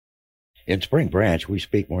In Spring Branch, we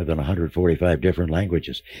speak more than 145 different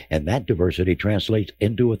languages, and that diversity translates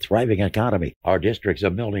into a thriving economy. Our district's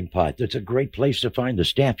a melting pot. It's a great place to find the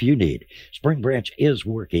staff you need. Spring Branch is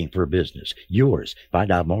working for business. Yours.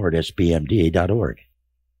 Find out more at spmd.org.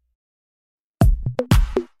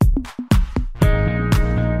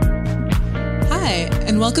 Hi,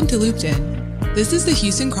 and welcome to Looped In. This is the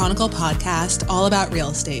Houston Chronicle podcast all about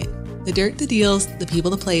real estate. The dirt, the deals, the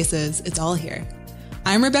people, the places, it's all here.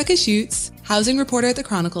 I'm Rebecca Schutz, housing reporter at the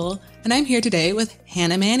Chronicle, and I'm here today with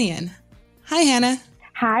Hannah Mannion. Hi, Hannah.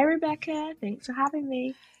 Hi, Rebecca. Thanks for having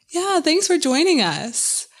me. Yeah, thanks for joining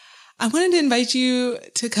us. I wanted to invite you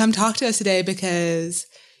to come talk to us today because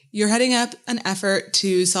you're heading up an effort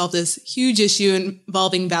to solve this huge issue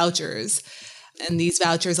involving vouchers. And these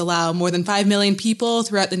vouchers allow more than 5 million people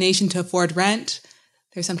throughout the nation to afford rent.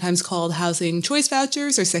 They're sometimes called housing choice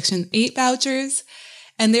vouchers or Section 8 vouchers.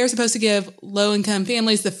 And they're supposed to give low-income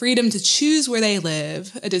families the freedom to choose where they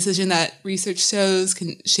live, a decision that research shows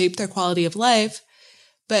can shape their quality of life.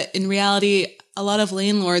 But in reality, a lot of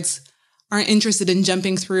landlords aren't interested in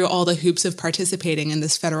jumping through all the hoops of participating in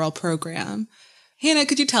this federal program. Hannah,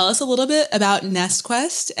 could you tell us a little bit about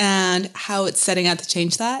NestQuest and how it's setting out to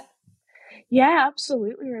change that? Yeah,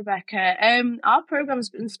 absolutely, Rebecca. Our program has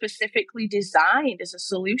been specifically designed as a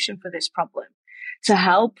solution for this problem to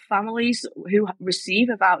help families who receive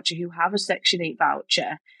a voucher, who have a Section 8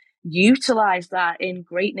 voucher, utilize that in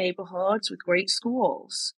great neighborhoods with great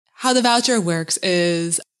schools. How the voucher works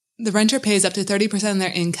is the renter pays up to 30% of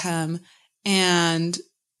their income and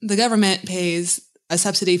the government pays a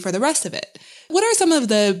subsidy for the rest of it. What are some of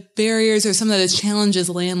the barriers or some of the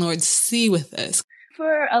challenges landlords see with this?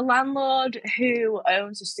 For a landlord who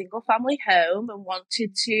owns a single family home and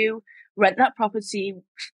wanted to rent that property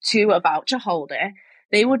to a voucher holder,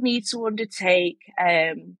 they would need to undertake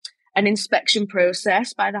an inspection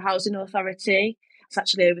process by the Housing Authority. It's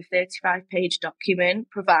actually over a 35-page document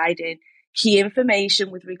providing key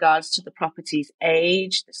information with regards to the property's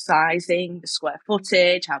age, the sizing, the square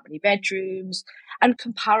footage, how many bedrooms, and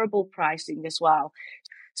comparable pricing as well.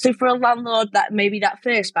 So for a landlord, that maybe that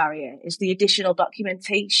first barrier is the additional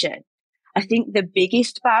documentation. I think the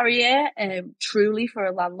biggest barrier truly for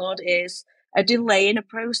a landlord is a delay in a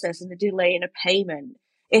process and a delay in a payment.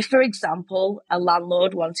 If, for example, a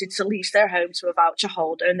landlord wanted to lease their home to a voucher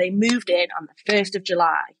holder and they moved in on the 1st of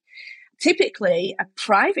July, typically a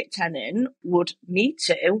private tenant would need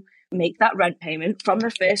to make that rent payment from the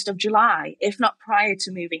 1st of July, if not prior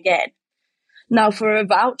to moving in. Now, for a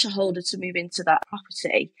voucher holder to move into that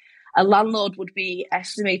property, a landlord would be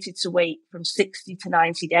estimated to wait from 60 to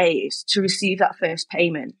 90 days to receive that first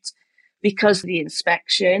payment because the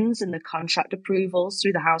inspections and the contract approvals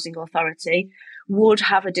through the Housing Authority would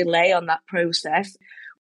have a delay on that process.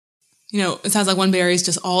 You know, it sounds like one barrier is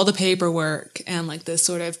just all the paperwork and like this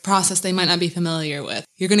sort of process they might not be familiar with.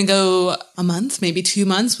 You're going to go a month, maybe 2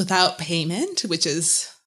 months without payment, which is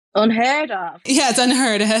unheard of. Yeah, it's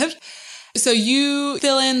unheard of. So you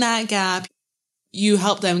fill in that gap, you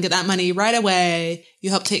help them get that money right away, you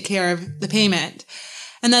help take care of the payment.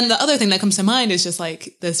 And then the other thing that comes to mind is just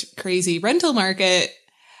like this crazy rental market.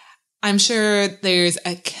 I'm sure there's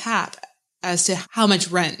a cap as to how much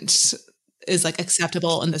rent is like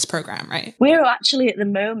acceptable in this program, right? We're actually at the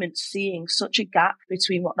moment seeing such a gap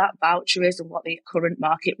between what that voucher is and what the current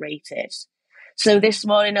market rate is. So this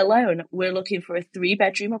morning alone, we're looking for a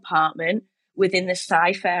 3-bedroom apartment within the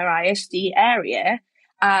Cy-Fair ISD area,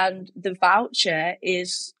 and the voucher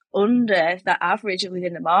is under the average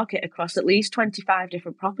within the market across at least 25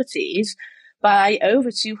 different properties by over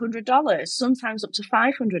 $200, sometimes up to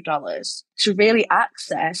 $500, to really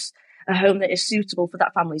access a home that is suitable for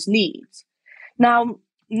that family's needs. Now,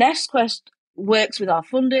 NestQuest works with our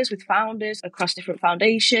funders, with founders across different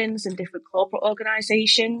foundations and different corporate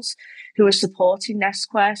organizations who are supporting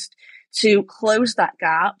NestQuest to close that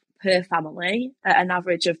gap per family at an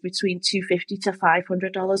average of between $250 to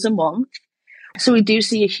 $500 a month. So we do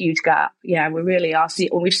see a huge gap. Yeah, we really are.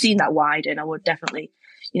 We've seen that widen. I would definitely,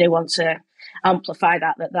 want to amplify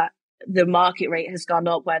that the market rate has gone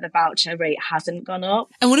up where the voucher rate hasn't gone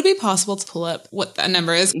up. And would it be possible to pull up what that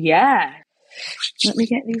number is? Yeah. Let me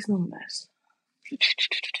get these numbers.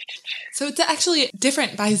 So it's actually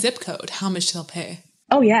different by zip code, how much they'll pay.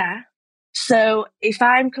 Oh, yeah. So if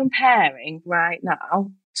I'm comparing right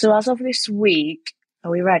now, so as of this week,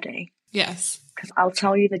 are we ready? Yes. Because I'll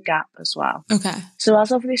tell you the gap as well. Okay. So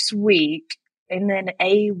as of this week, in an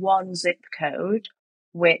A1 zip code,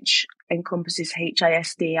 which encompasses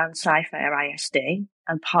HISD and Cy-Fair ISD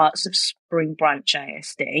and parts of Spring Branch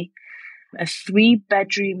ISD, a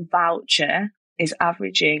 3-bedroom voucher is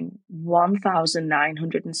averaging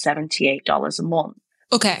 $1,978 a month.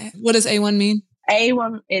 Okay. What does A1 mean?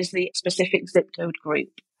 A1 is the specific zip code group.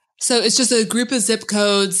 So it's just a group of zip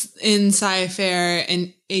codes in Cy-Fair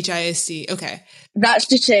and HISD. Okay. That's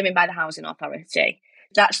determined by the Housing Authority.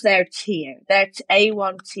 That's their tier, their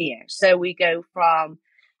A1 tier. So we go from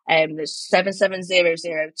the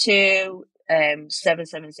 77002,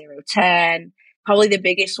 77010. Probably the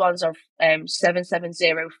biggest ones are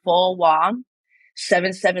 77041,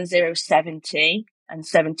 77070, and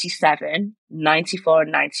 77, 94,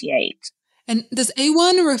 and 98. And does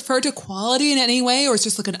A1 refer to quality in any way, or it's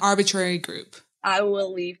just like an arbitrary group? I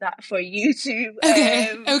will leave that for you to.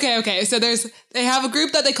 Okay. So they have a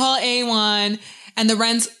group that they call A1, and the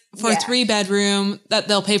rents for a 3-bedroom that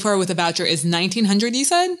they'll pay for with a voucher is $1,900, you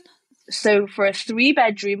said? So for a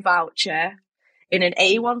 3-bedroom voucher in an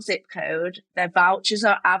A1 zip code, their vouchers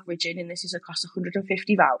are averaging, and this is across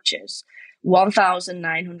 150 vouchers,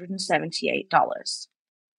 $1,978.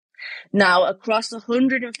 Now, across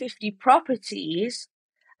 150 properties,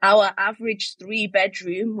 our average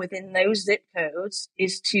 3-bedroom within those zip codes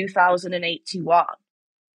is $2,081.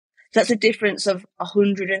 That's a difference of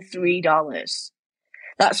 $103.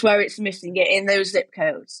 That's where it's missing it in those zip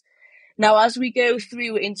codes. Now, as we go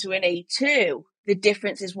through into an A2, the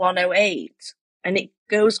difference is $108, and it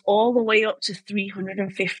goes all the way up to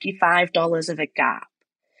 $355 of a gap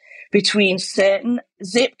between certain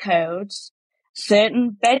zip codes,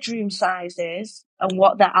 certain bedroom sizes, and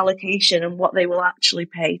what their allocation and what they will actually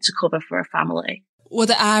pay to cover for a family. What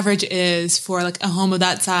the average is for like a home of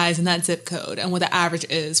that size and that zip code, and what the average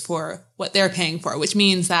is for what they're paying for, which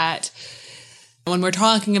means that when we're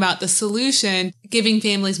talking about the solution, giving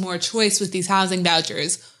families more choice with these housing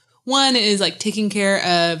vouchers, one is like taking care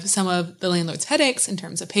of some of the landlord's headaches in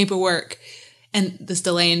terms of paperwork and this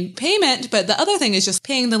delay in payment. But the other thing is just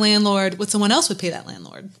paying the landlord what someone else would pay that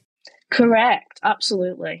landlord. Correct.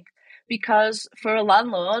 Absolutely. Because for a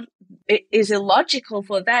landlord, it is illogical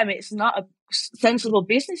for them. It's not a sensible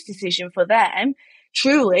business decision for them,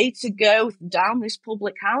 truly, to go down this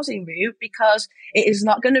public housing route, because it is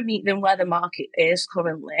not going to meet them where the market is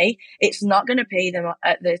currently. It's not going to pay them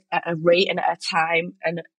at a rate and at a time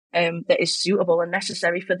and that is suitable and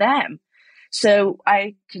necessary for them. So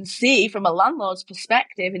I can see from a landlord's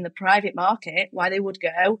perspective in the private market why they would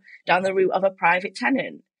go down the route of a private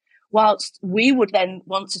tenant. Whilst we would then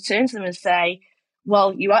want to turn to them and say,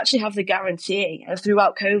 well, you actually have the guarantee. And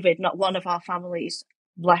throughout COVID, not one of our families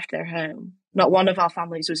left their home. Not one of our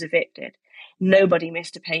families was evicted. Nobody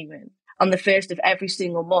missed a payment on the first of every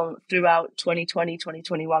single month throughout 2020,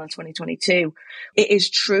 2021, and 2022. It is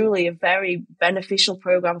truly a very beneficial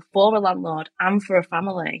program for a landlord and for a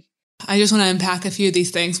family. I just want to unpack a few of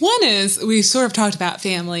these things. One is, we sort of talked about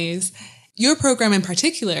families. Your program in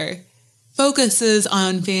particular focuses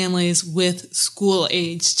on families with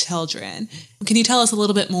school-age children. Can you tell us a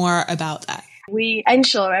little bit more about that? We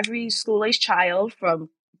ensure every school-age child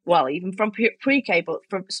even from pre-K, but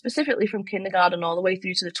specifically from kindergarten all the way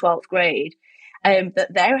through to the 12th grade, that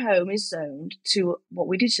their home is zoned to what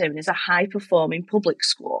we determine as a high-performing public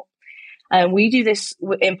school. And we do this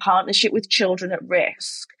in partnership with Children at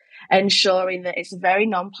Risk, ensuring that it's a very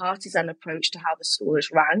non-partisan approach to how the school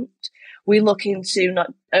is ranked. We look into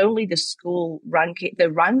not only the school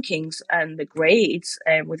the rankings and the grades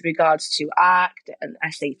with regards to ACT and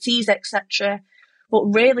SATs, etc., but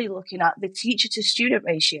really looking at the teacher-to-student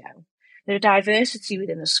ratio, the diversity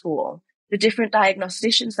within the school, the different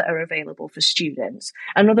diagnosticians that are available for students,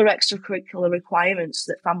 and other extracurricular requirements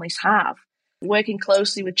that families have. Working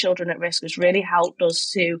closely with Children at Risk has really helped us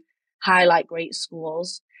to highlight great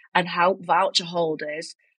schools and help voucher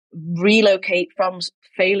holders relocate from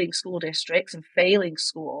failing school districts and failing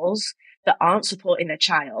schools that aren't supporting their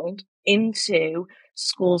child into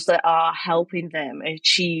schools that are helping them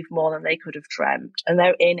achieve more than they could have dreamt. And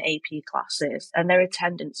they're in AP classes, and their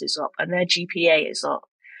attendance is up, and their GPA is up.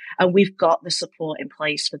 And we've got the support in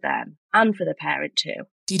place for them and for the parent too.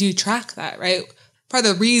 You do track that, right? Part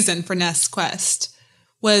of the reason for Nest Quest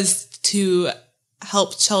was to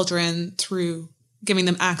help children through giving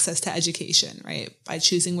them access to education, right? By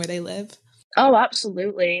choosing where they live. Oh,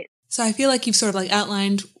 absolutely. So I feel like you've sort of like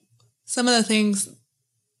outlined some of the things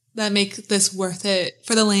that make this worth it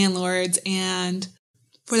for the landlords and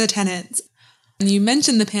for the tenants. And you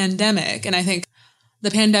mentioned the pandemic, and I think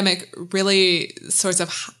the pandemic really sort of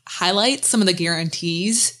highlights some of the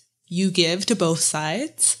guarantees you give to both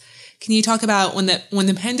sides. Can you talk about when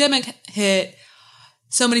the pandemic hit,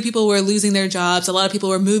 so many people were losing their jobs. A lot of people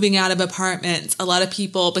were moving out of apartments. A lot of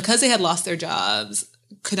people, because they had lost their jobs,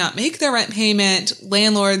 could not make their rent payment.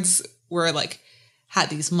 Landlords were like had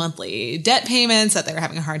these monthly debt payments that they were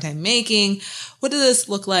having a hard time making. What did this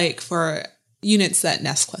look like for units that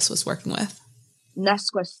NestQuest was working with?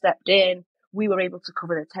 NestQuest stepped in. We were able to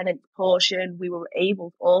cover the tenant portion. We were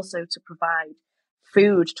able also to provide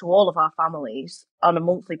food to all of our families on a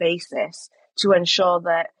monthly basis to ensure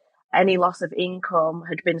that any loss of income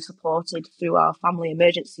had been supported through our family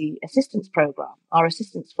emergency assistance program, our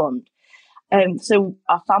assistance fund. So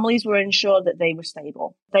our families were ensured that they were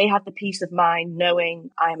stable. They had the peace of mind knowing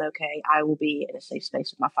I'm okay, I will be in a safe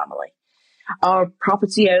space with my family. Our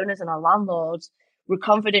property owners and our landlords were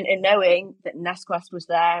confident in knowing that NestQuest was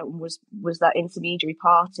there and was that intermediary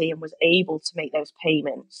party and was able to make those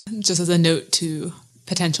payments. Just as a note to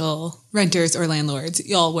potential renters or landlords,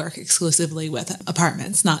 y'all work exclusively with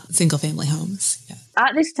apartments, not single family homes. Yeah.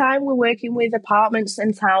 At this time, we're working with apartments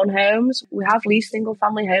and townhomes. We have leased single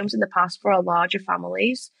family homes in the past for our larger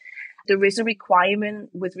families. There is a requirement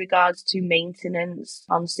with regards to maintenance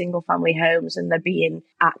on single family homes and there being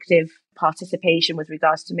active participation with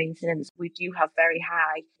regards to maintenance. We do have very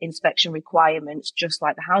high inspection requirements, just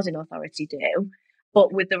like the Housing Authority do.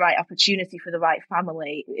 But with the right opportunity for the right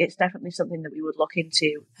family, it's definitely something that we would look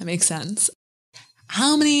into. That makes sense.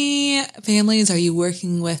 How many families are you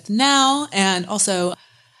working with now? And also,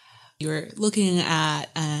 you're looking at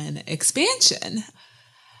an expansion.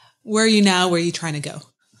 Where are you now? Where are you trying to go?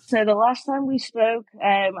 So the last time we spoke,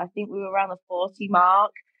 I think we were around the 40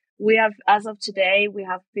 mark. We have, as of today, we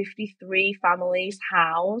have 53 families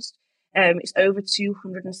housed. It's over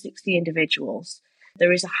 260 individuals.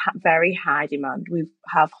 There is a very high demand. We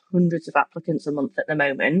have hundreds of applicants a month at the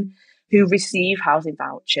moment who receive housing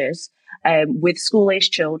vouchers with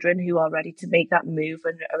school-aged children who are ready to make that move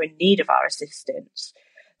and are in need of our assistance.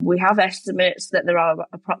 We have estimates that there are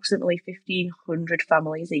approximately 1,500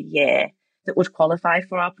 families a year that would qualify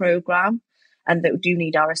for our program and that do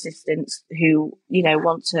need our assistance who,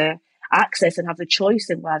 want to access and have the choice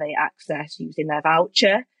in where they access using their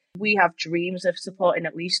voucher. We have dreams of supporting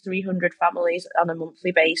at least 300 families on a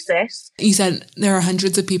monthly basis. You said there are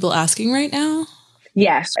hundreds of people asking right now?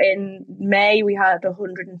 Yes. In May, we had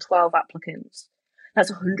 112 applicants.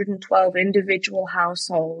 That's 112 individual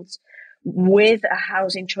households with a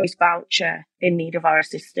housing choice voucher in need of our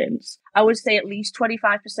assistance. I would say at least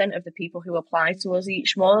 25% of the people who apply to us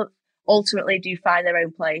each month ultimately do find their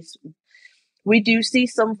own place. We do see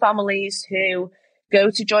some families who go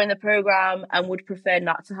to join the program and would prefer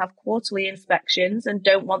not to have quarterly inspections and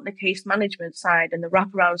don't want the case management side and the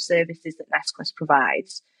wraparound services that NestQuest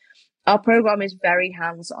provides. Our program is very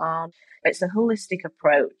hands-on. It's a holistic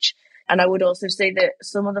approach. And I would also say that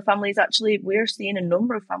some of the families, actually, we're seeing a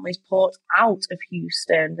number of families port out of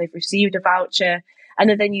Houston. They've received a voucher and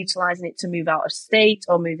are then utilising it to move out of state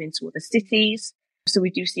or move into other cities. So we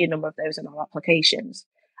do see a number of those in our applications.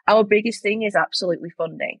 Our biggest thing is absolutely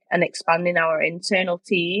funding and expanding our internal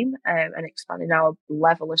team and expanding our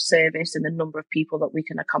level of service and the number of people that we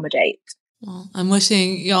can accommodate. Well, I'm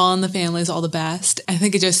wishing y'all and the families all the best. I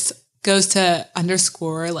think it just goes to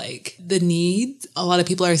underscore the need a lot of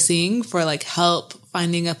people are seeing for help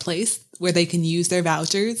finding a place where they can use their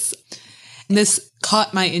vouchers. And this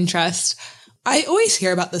caught my interest. I always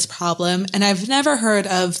hear about this problem and I've never heard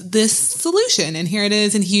of this solution. And here it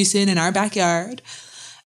is in Houston in our backyard.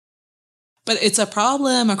 But it's a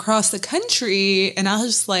problem across the country. And I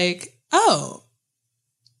was just oh,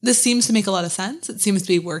 this seems to make a lot of sense. It seems to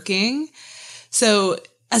be working. So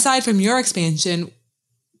aside from your expansion,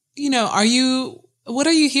 what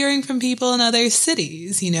are you hearing from people in other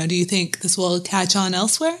cities? Do you think this will catch on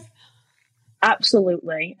elsewhere?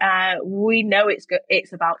 Absolutely. We know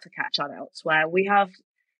it's about to catch on elsewhere. We have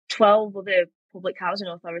 12 other public housing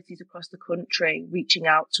authorities across the country reaching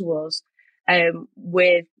out to us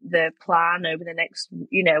with the plan over the next,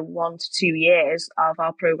 1 to 2 years of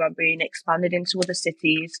our program being expanded into other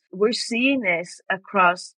cities. We're seeing this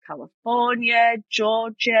across California,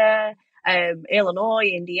 Georgia,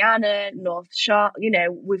 Illinois, Indiana, North Charlotte.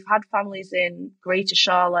 We've had families in Greater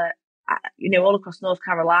Charlotte, all across North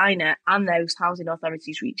Carolina, and those housing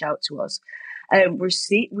authorities reach out to us.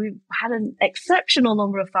 We've had an exceptional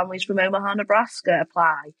number of families from Omaha, Nebraska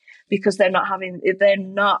apply because they're not having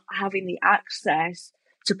the access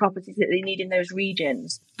to properties that they need in those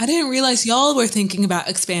regions. I didn't realize y'all were thinking about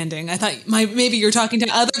expanding. I thought maybe you're talking to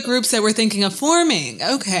other groups that were thinking of forming.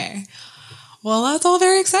 Okay. Well, that's all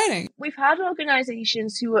very exciting. We've had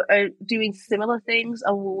organizations who are doing similar things,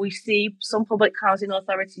 and we see some public housing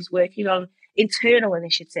authorities working on internal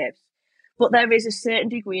initiatives. But there is a certain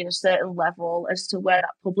degree and a certain level as to where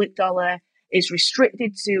that public dollar is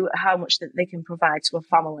restricted to how much that they can provide to a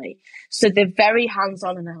family. So the very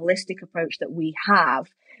hands-on and holistic approach that we have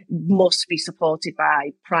must be supported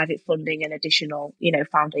by private funding and additional,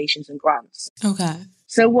 foundations and grants. Okay.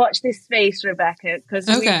 So watch this space, Rebecca, because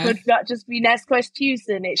we Okay. could not just be NestQuest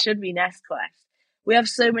Houston, it should be NestQuest. We have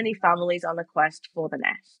so many families on a quest for the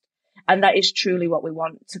nest. And that is truly what we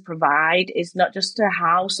want to provide. It's not just a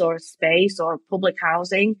house or a space or public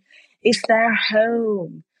housing. It's their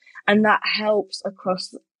home. And that helps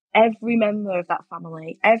across every member of that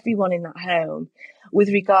family, everyone in that home, with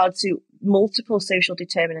regard to multiple social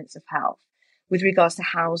determinants of health, with regards to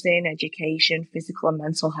housing, education, physical and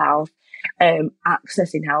mental health,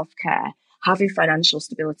 accessing healthcare, having financial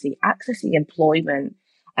stability, accessing employment.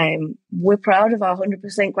 We're proud of our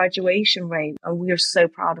 100% graduation rate, and we are so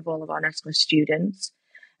proud of all of our NestQuest students.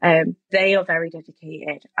 They are very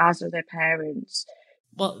dedicated, as are their parents.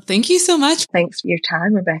 Well, thank you so much. Thanks for your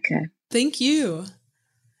time, Rebecca. Thank you.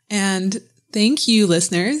 And thank you,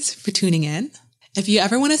 listeners, for tuning in. If you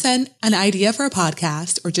ever want to send an idea for a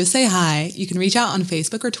podcast or just say hi, you can reach out on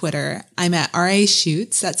Facebook or Twitter. I'm at RA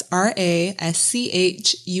Schutz. That's RASCHUETZ.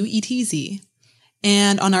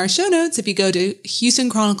 And on our show notes, if you go to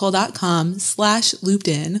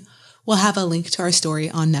HoustonChronicle.com/loopedin, we'll have a link to our story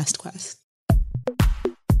on NestQuest.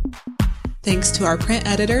 Thanks to our print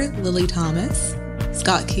editor, Lily Thomas.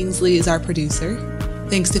 Scott Kingsley is our producer.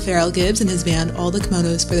 Thanks to Farrell Gibbs and his band All the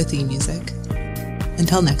Kimonos for the theme music.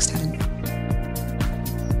 Until next time.